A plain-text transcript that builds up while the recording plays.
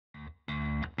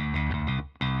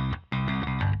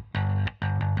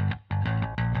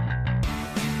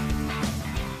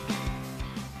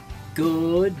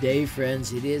Good day,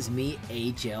 friends. It is me,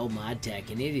 HLModTech,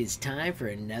 and it is time for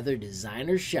another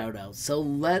designer shoutout. So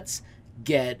let's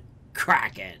get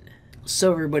cracking.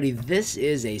 So everybody, this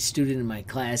is a student in my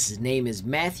class. His name is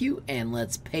Matthew, and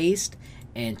let's paste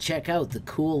and check out the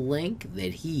cool link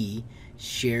that he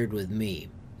shared with me.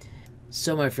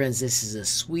 So my friends, this is a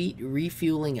sweet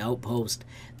refueling outpost.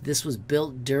 This was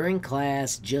built during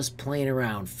class, just playing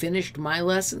around. Finished my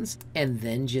lessons and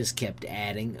then just kept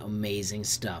adding amazing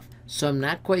stuff. So I'm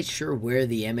not quite sure where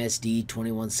the MSD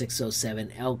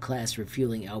 21607 L-Class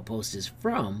refueling outpost is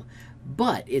from,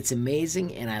 but it's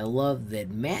amazing, and I love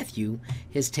that Matthew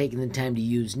has taken the time to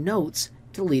use notes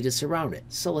to lead us around it.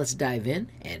 So let's dive in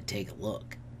and take a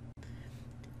look.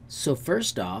 So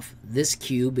first off, this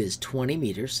cube is 20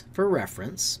 meters for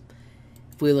reference.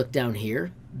 If we look down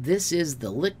here, this is the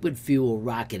liquid fuel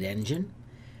rocket engine.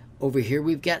 Over here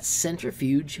we've got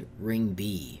centrifuge ring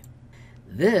B.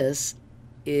 This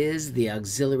is the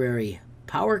auxiliary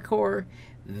power core,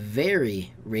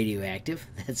 very radioactive.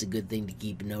 That's a good thing to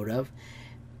keep note of.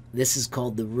 This is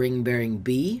called the ring bearing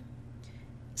B,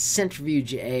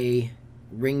 centrifuge A,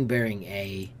 ring bearing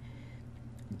A,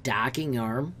 docking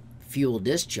arm, fuel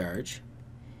discharge,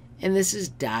 and this is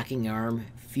docking arm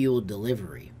fuel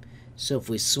delivery. So if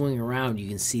we swing around, you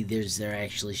can see they're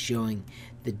actually showing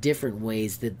the different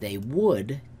ways that they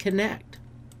would connect.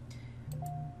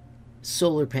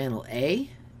 Solar panel A,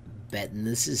 betting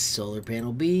this is solar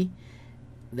panel B.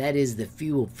 That is the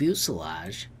fuel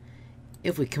fuselage.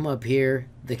 If we come up here,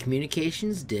 the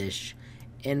communications dish,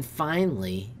 and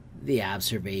finally the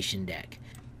observation deck.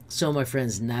 So my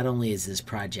friends, not only is this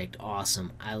project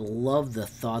awesome, I love the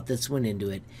thought that's went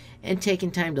into it, and taking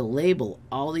time to label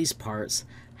all these parts,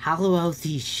 hollow out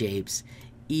these shapes,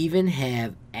 even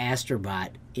have Astrobot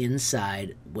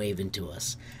inside waving to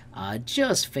us.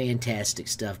 Just fantastic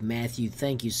stuff. Matthew,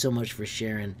 thank you so much for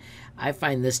sharing. I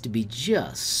find this to be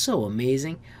just so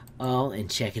amazing. Oh,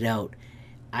 and check it out.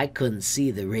 I couldn't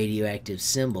see the radioactive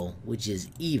symbol, which is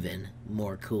even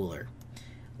more cooler.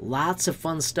 Lots of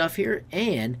fun stuff here,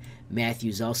 and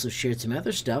Matthew's also shared some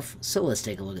other stuff, so let's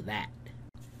take a look at that.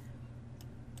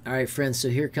 Alright friends, so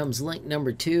here comes link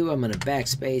number 2. I'm going to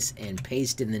backspace and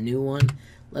paste in the new one.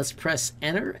 Let's press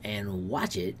enter and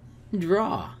watch it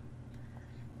draw.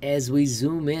 As we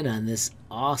zoom in on this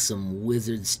awesome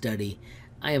wizard study,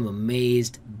 I am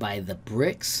amazed by the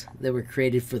bricks that were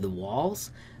created for the walls,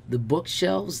 the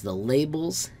bookshelves, the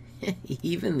labels,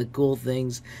 even the cool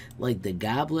things like the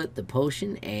goblet, the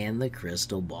potion, and the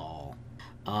crystal ball.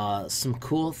 Some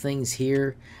cool things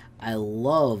here. I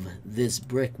love this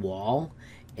brick wall,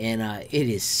 and it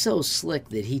is so slick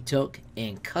that he took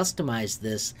and customized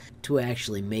this to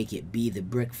actually make it be the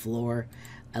brick floor.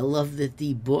 I love that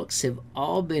the books have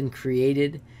all been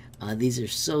created. These are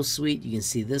so sweet. You can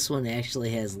see this one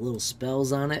actually has little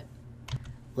spells on it.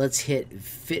 Let's hit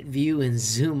fit view and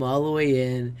zoom all the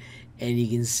way in, and you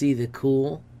can see the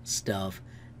cool stuff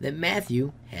that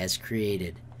Matthew has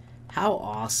created. How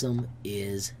awesome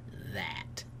is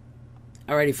that?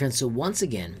 Alrighty friends, so once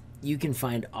again, you can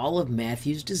find all of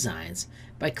Matthew's designs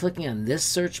by clicking on this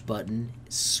search button,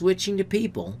 switching to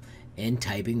people, and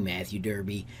typing Matthew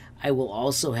Derby. I will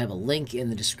also have a link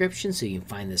in the description so you can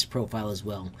find this profile as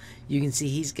well. You can see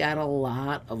he's got a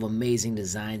lot of amazing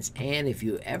designs, and if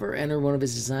you ever enter one of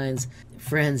his designs,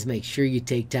 friends, make sure you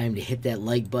take time to hit that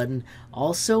like button.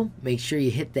 Also, make sure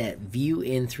you hit that view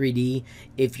in 3D.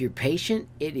 If you're patient,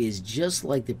 it is just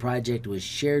like the project was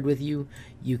shared with you.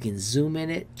 You can zoom in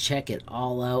it, check it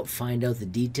all out, find out the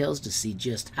details to see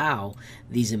just how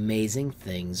these amazing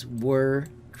things were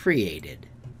created.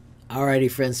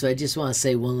 Alrighty friends, so I just want to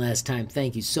say one last time,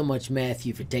 thank you so much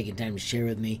Matthew for taking time to share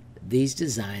with me. These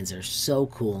designs are so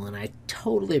cool, and I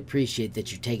totally appreciate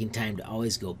that you're taking time to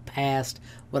always go past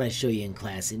what I show you in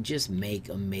class and just make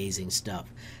amazing stuff.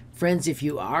 Friends, if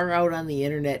you are out on the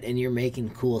internet and you're making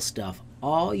cool stuff,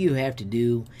 all you have to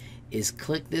do is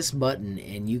click this button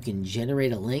and you can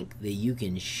generate a link that you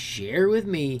can share with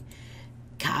me.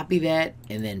 Copy that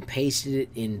and then paste it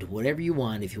into whatever you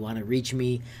want. If you want to reach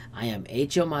me, I am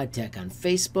HLModTech on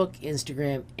Facebook,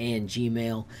 Instagram, and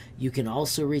Gmail. You can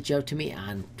also reach out to me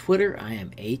on Twitter. I am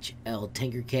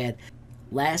HLTinkercad.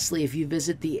 Lastly, if you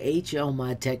visit the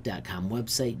HLModTech.com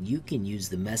website, you can use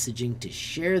the messaging to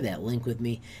share that link with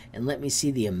me and let me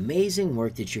see the amazing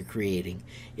work that you're creating.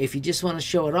 If you just want to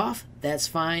show it off, that's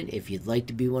fine. If you'd like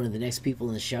to be one of the next people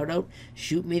in the shout out,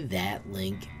 shoot me that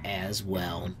link as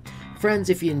well.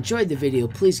 Friends, if you enjoyed the video,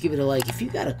 please give it a like. If you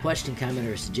got a question, comment,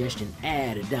 or a suggestion,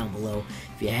 add it down below.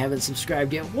 If you haven't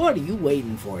subscribed yet, what are you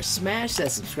waiting for? Smash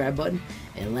that subscribe button.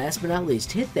 And last but not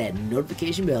least, hit that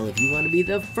notification bell if you want to be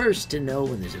the first to know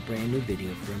when there's a brand new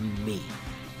video from me,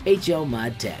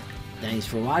 HLModTech. Thanks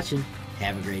for watching.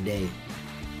 Have a great day.